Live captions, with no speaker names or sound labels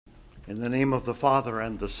In the name of the Father,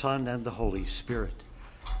 and the Son, and the Holy Spirit.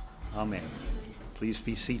 Amen. Please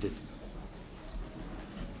be seated.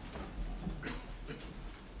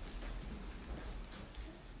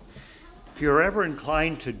 If you're ever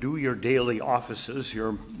inclined to do your daily offices,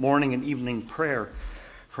 your morning and evening prayer,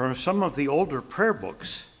 from some of the older prayer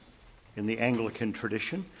books in the Anglican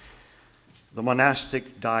tradition, the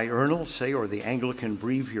monastic diurnal, say, or the Anglican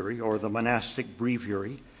breviary, or the monastic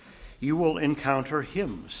breviary, you will encounter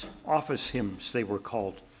hymns, office hymns they were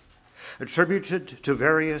called, attributed to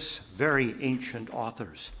various very ancient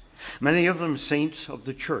authors, many of them saints of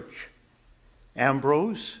the Church.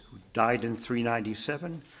 Ambrose, who died in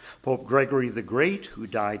 397, Pope Gregory the Great, who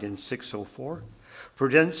died in 604,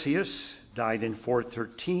 Prudentius, died in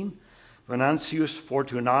 413, Venantius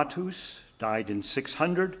Fortunatus, died in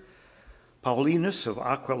 600, Paulinus of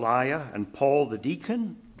Aquileia and Paul the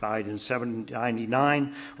Deacon, died in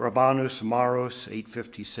 799, Rabanus Maros,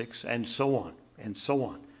 856, and so on, and so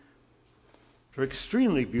on. They're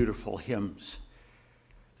extremely beautiful hymns.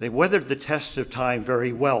 They weathered the test of time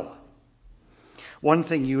very well. One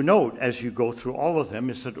thing you note as you go through all of them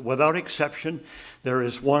is that without exception, there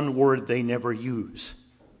is one word they never use,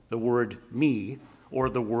 the word me or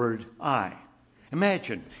the word I.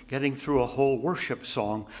 Imagine getting through a whole worship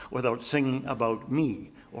song without singing about me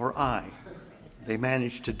or I. They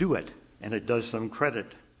managed to do it, and it does them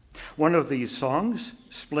credit. One of these songs,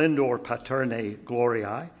 Splendor Paternae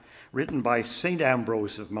Gloriae, written by St.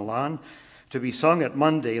 Ambrose of Milan, to be sung at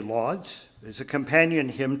Monday Lauds, is a companion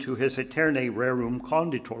hymn to his Aeternae Rerum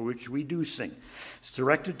Conditor, which we do sing. It's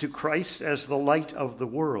directed to Christ as the light of the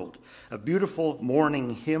world, a beautiful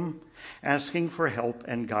morning hymn asking for help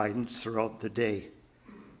and guidance throughout the day.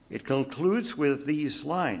 It concludes with these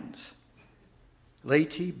lines: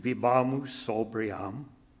 Laeti bibamus sobriam,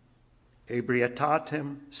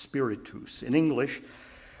 ebrietatem spiritus. In English,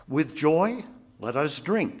 with joy, let us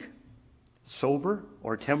drink, sober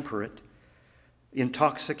or temperate,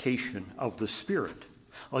 intoxication of the Spirit.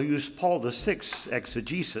 I'll use Paul VI's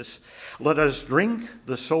exegesis. Let us drink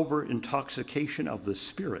the sober intoxication of the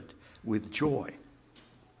Spirit with joy.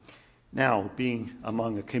 Now, being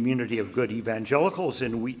among a community of good evangelicals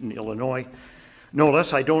in Wheaton, Illinois, no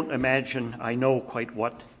less, I don't imagine I know quite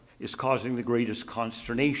what is causing the greatest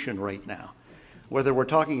consternation right now. Whether we're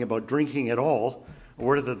talking about drinking at all,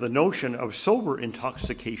 or whether the notion of sober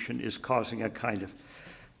intoxication is causing a kind of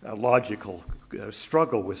logical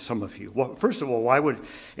struggle with some of you. Well, first of all, why would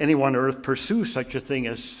anyone on earth pursue such a thing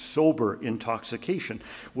as sober intoxication?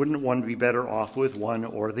 Wouldn't one be better off with one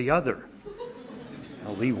or the other?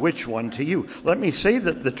 I'll leave which one to you. Let me say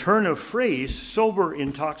that the turn of phrase, sober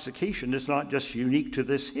intoxication, is not just unique to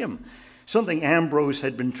this hymn. Something Ambrose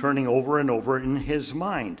had been turning over and over in his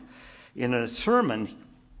mind. In a sermon,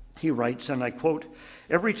 he writes, and I quote,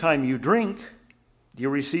 "Every time you drink, you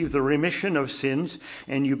receive the remission of sins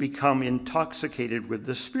and you become intoxicated with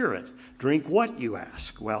the Spirit." Drink what, you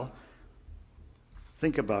ask? Well,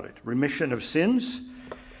 think about it. Remission of sins?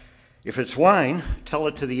 If it's wine, tell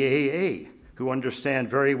it to the AA, who understand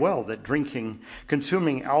very well that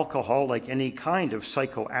consuming alcohol, like any kind of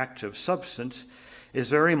psychoactive substance,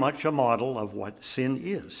 is very much a model of what sin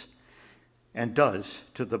is and does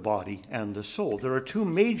to the body and the soul. There are two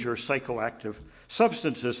major psychoactive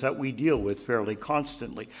substances that we deal with fairly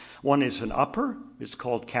constantly. One is an upper, it's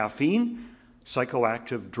called caffeine,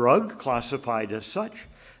 psychoactive drug classified as such.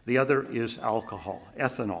 The other is alcohol,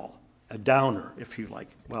 ethanol. A downer, if you like.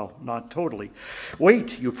 Well, not totally.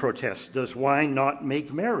 Wait, you protest, does wine not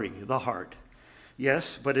make merry the heart?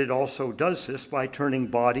 Yes, but it also does this by turning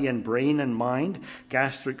body and brain and mind,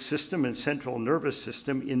 gastric system and central nervous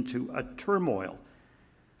system into a turmoil.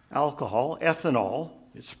 Alcohol, ethanol,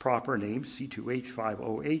 its proper name,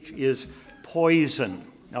 C2H5OH, is poison,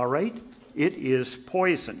 all right? It is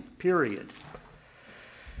poison, period.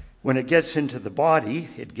 When it gets into the body,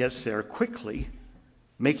 it gets there quickly,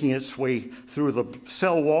 making its way through the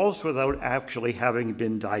cell walls without actually having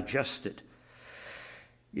been digested.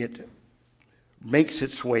 It makes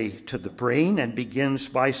its way to the brain and begins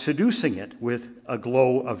by seducing it with a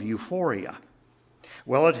glow of euphoria.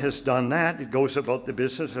 Well, it has done that. It goes about the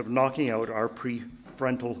business of knocking out our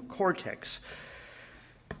prefrontal cortex,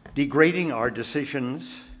 degrading our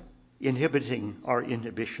decisions, inhibiting our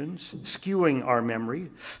inhibitions, skewing our memory,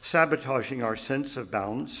 sabotaging our sense of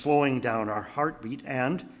balance, slowing down our heartbeat,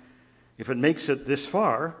 and, if it makes it this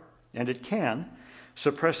far, and it can,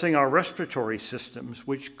 suppressing our respiratory systems,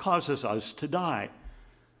 which causes us to die.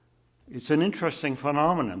 It's an interesting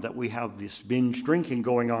phenomenon that we have this binge drinking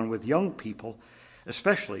going on with young people,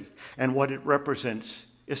 especially, and what it represents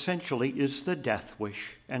essentially is the death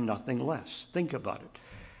wish and nothing less. Think about it.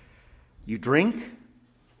 You drink,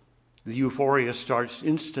 the euphoria starts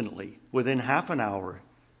instantly. Within half an hour,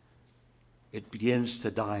 it begins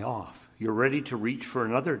to die off. You're ready to reach for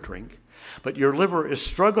another drink, but your liver is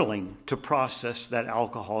struggling to process that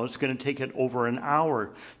alcohol. It's going to take it over an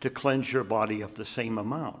hour to cleanse your body of the same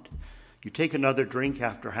amount. You take another drink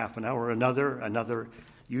after half an hour, another.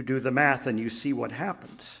 You do the math and you see what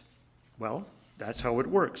happens. Well, that's how it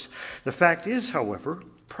works. The fact is, however,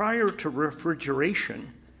 prior to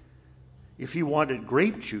refrigeration, if you wanted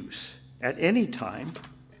grape juice at any time,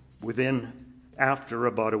 after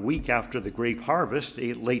about a week after the grape harvest,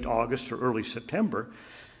 late August or early September,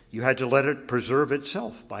 you had to let it preserve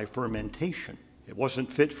itself by fermentation. It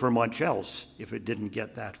wasn't fit for much else if it didn't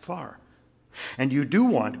get that far. And you do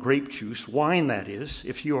want grape juice, wine that is,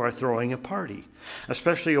 if you are throwing a party,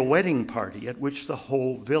 especially a wedding party at which the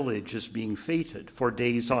whole village is being feted for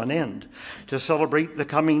days on end to celebrate the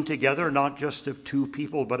coming together not just of two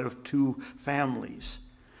people but of two families.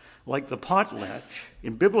 Like the potlatch,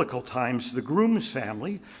 in biblical times, the groom's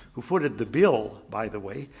family, who footed the bill, by the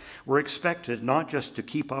way, were expected not just to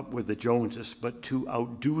keep up with the Joneses, but to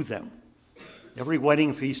outdo them. Every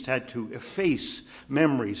wedding feast had to efface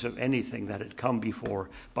memories of anything that had come before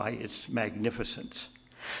by its magnificence.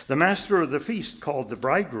 The master of the feast called the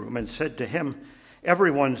bridegroom and said to him,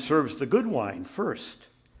 "Everyone serves the good wine first.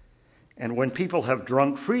 And when people have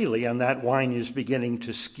drunk freely and that wine is beginning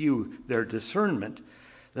to skew their discernment,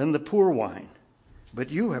 then the poor wine.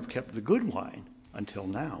 But you have kept the good wine until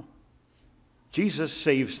now." Jesus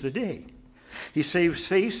saves the day. He saves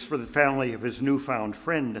face for the family of his newfound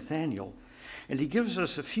friend Nathanael. And he gives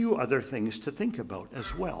us a few other things to think about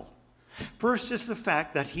as well. First is the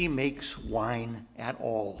fact that he makes wine at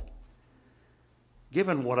all.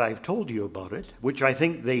 Given what I've told you about it, which I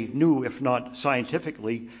think they knew, if not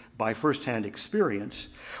scientifically, by firsthand experience,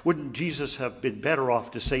 wouldn't Jesus have been better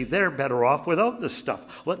off to say they're better off without this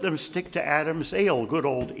stuff? Let them stick to Adam's ale, good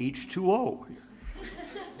old H2O.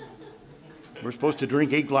 We're supposed to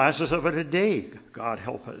drink 8 glasses of it a day, God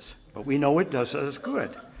help us. But we know it does us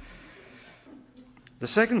good. The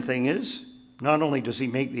second thing is, not only does he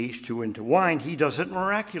make the H2O into wine, he does it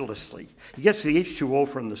miraculously. He gets the H2O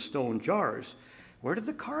from the stone jars. Where did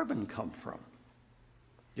the carbon come from?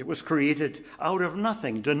 It was created out of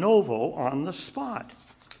nothing, de novo, on the spot.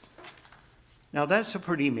 Now that's a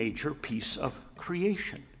pretty major piece of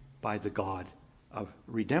creation by the God of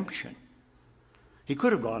redemption. He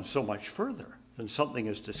could have gone so much further than something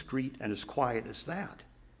as discreet and as quiet as that.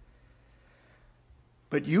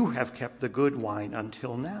 But you have kept the good wine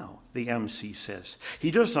until now, the MC says.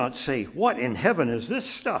 He does not say, "What in heaven is this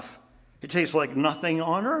stuff? It tastes like nothing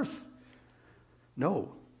on earth."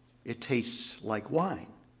 No, it tastes like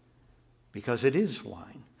wine, because it is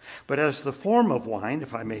wine. But as the form of wine,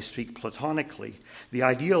 if I may speak platonically, the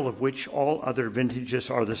ideal of which all other vintages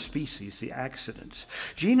are the species, the accidents.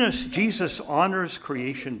 Jesus honors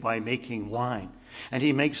creation by making wine, and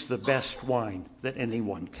he makes the best wine that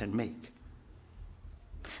anyone can make.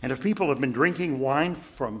 And if people have been drinking wine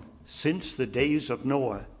since the days of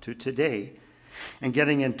Noah to today and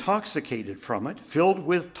getting intoxicated from it, filled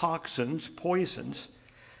with toxins, poisons,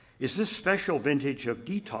 is this special vintage of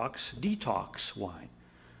detox wine?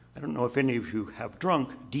 I don't know if any of you have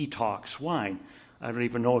drunk detox wine. I don't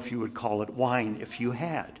even know if you would call it wine if you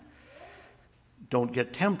had. Don't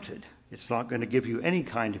get tempted. It's not going to give you any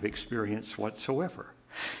kind of experience whatsoever.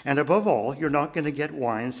 And above all, you're not going to get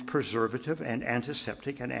wine's preservative and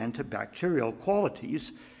antiseptic and antibacterial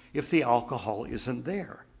qualities if the alcohol isn't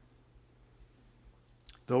there.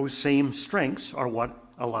 Those same strengths are what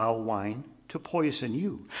allow wine to poison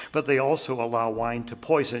you, but they also allow wine to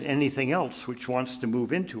poison anything else which wants to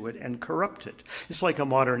move into it and corrupt it. It's like a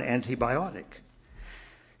modern antibiotic.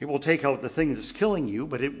 It will take out the thing that's killing you,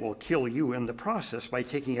 but it will kill you in the process by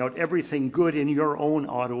taking out everything good in your own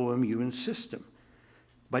autoimmune system.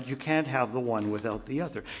 But you can't have the one without the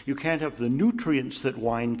other. You can't have the nutrients that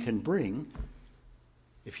wine can bring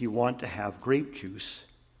if you want to have grape juice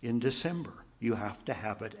in December. You have to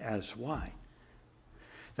have it as wine.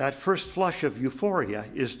 That first flush of euphoria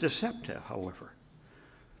is deceptive, however.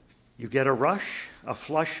 You get a rush, a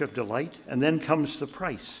flush of delight, and then comes the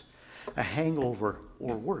price, a hangover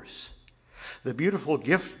or worse. The beautiful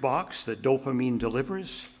gift box that dopamine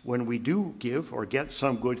delivers when we do give or get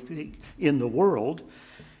some good thing in the world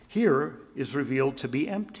here is revealed to be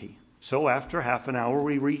empty. So after half an hour,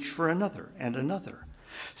 we reach for another and another.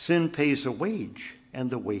 Sin pays a wage, and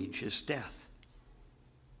the wage is death.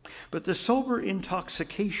 But the sober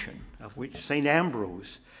intoxication of which St.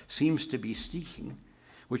 Ambrose seems to be seeking,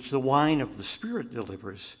 which the wine of the Spirit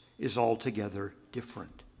delivers, is altogether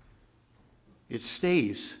different. It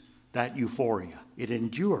stays that euphoria. It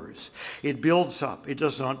endures. It builds up. It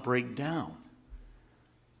does not break down.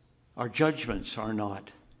 Our judgments are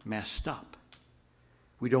not messed up.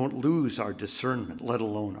 We don't lose our discernment, let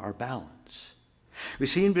alone our balance. We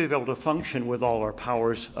seem to be able to function with all our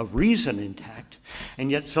powers of reason intact,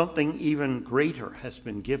 and yet something even greater has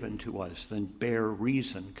been given to us than bare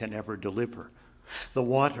reason can ever deliver. The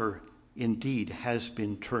water, indeed, has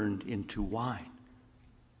been turned into wine.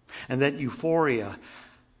 And that euphoria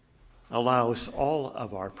allows all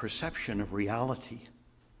of our perception of reality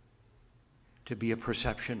to be a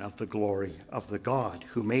perception of the glory of the God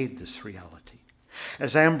who made this reality.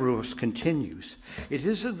 As Ambrose continues, it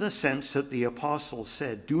is in the sense that the apostle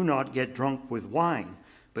said, "Do not get drunk with wine,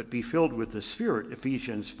 but be filled with the Spirit,"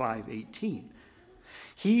 Ephesians 5:18.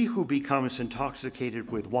 He who becomes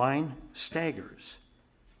intoxicated with wine staggers,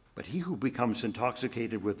 but he who becomes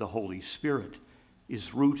intoxicated with the Holy Spirit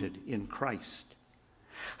is rooted in Christ.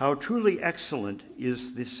 How truly excellent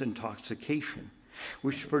is this intoxication,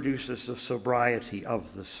 which produces a sobriety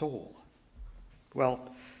of the soul.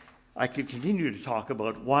 Well, I could continue to talk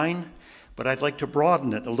about wine, but I'd like to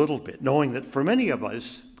broaden it a little bit, knowing that for many of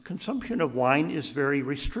us, consumption of wine is very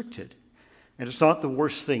restricted, and it's not the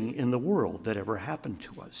worst thing in the world that ever happened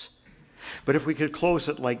to us. But if we could close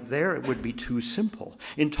it like there, it would be too simple.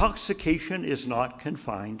 Intoxication is not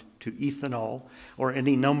confined to ethanol or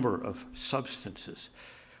any number of substances.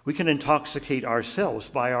 We can intoxicate ourselves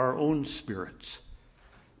by our own spirits,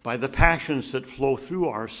 by the passions that flow through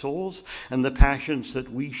our souls and the passions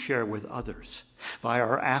that we share with others, by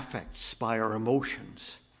our affects, by our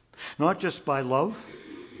emotions, not just by love,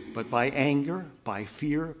 but by anger, by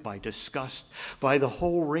fear, by disgust, by the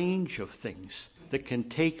whole range of things that can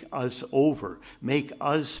take us over, make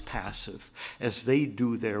us passive as they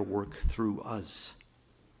do their work through us.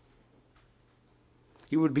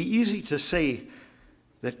 It would be easy to say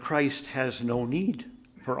that Christ has no need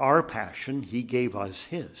for our passion. He gave us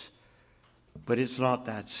his. But it's not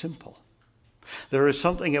that simple. There is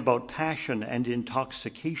something about passion and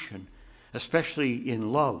intoxication, especially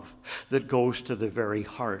in love, that goes to the very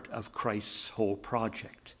heart of Christ's whole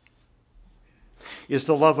project. Is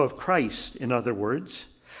the love of Christ, in other words,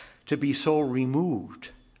 to be so removed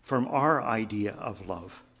from our idea of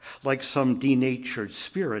love, like some denatured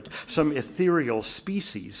spirit, some ethereal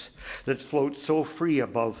species that floats so free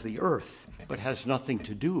above the earth, but has nothing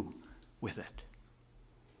to do with it?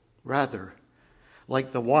 Rather,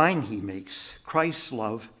 like the wine he makes, Christ's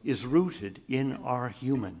love is rooted in our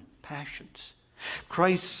human passions.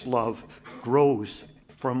 Christ's love grows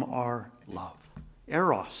from our love.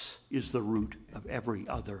 Eros is the root of every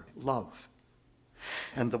other love.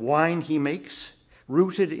 And the wine he makes,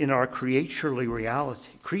 rooted in our creaturely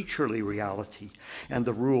reality, and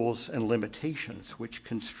the rules and limitations which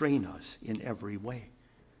constrain us in every way.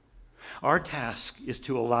 Our task is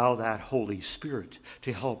to allow that Holy Spirit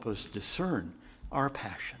to help us discern our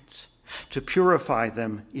passions, to purify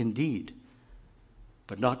them indeed,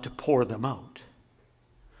 but not to pour them out,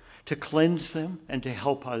 to cleanse them and to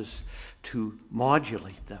help us to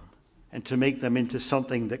modulate them and to make them into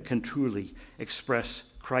something that can truly express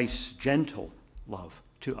Christ's gentle love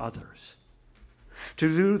to others. To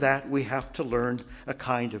do that, we have to learn a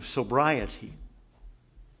kind of sobriety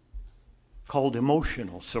called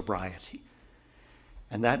emotional sobriety.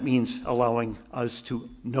 And that means allowing us to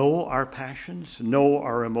know our passions, know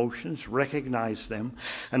our emotions, recognize them,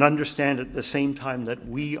 and understand at the same time that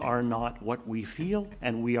we are not what we feel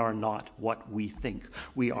and we are not what we think.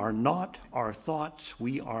 We are not our thoughts.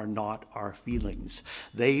 We are not our feelings.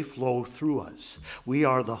 They flow through us. We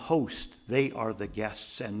are the host. They are the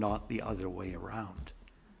guests, and not the other way around.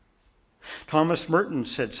 Thomas Merton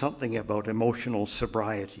said something about emotional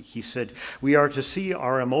sobriety. He said, "We are to see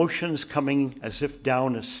our emotions coming as if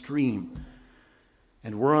down a stream,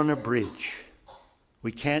 and we're on a bridge.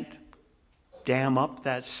 We can't dam up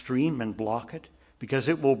that stream and block it, because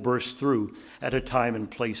it will burst through at a time and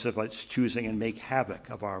place of its choosing and make havoc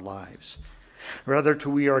of our lives. Rather,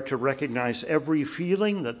 we are to recognize every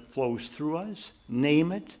feeling that flows through us,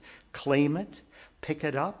 name it, claim it, pick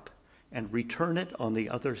it up, and return it on the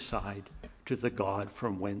other side to the God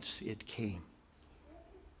from whence it came."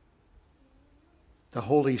 The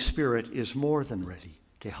Holy Spirit is more than ready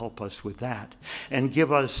to help us with that and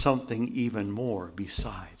give us something even more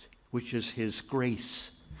besides, which is his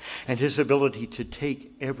grace and his ability to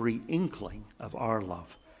take every inkling of our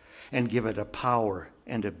love and give it a power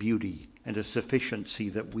and a beauty and a sufficiency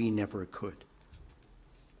that we never could.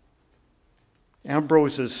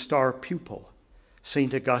 Ambrose's star pupil,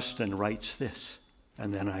 St. Augustine, writes this,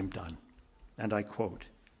 and then I'm done, and I quote,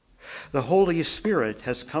 "The Holy Spirit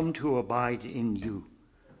has come to abide in you.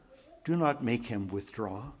 do not make him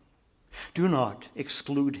withdraw. Do not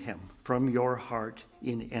exclude him from your heart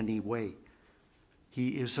in any way.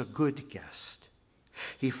 He is a good guest.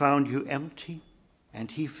 He found you empty,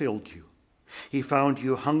 and he filled you. He found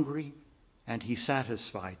you hungry, and he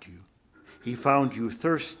satisfied you. He found you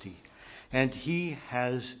thirsty, and he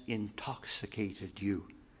has intoxicated you.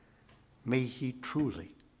 May he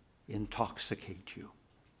truly intoxicate you.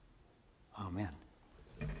 Amen.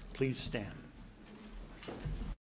 Please stand.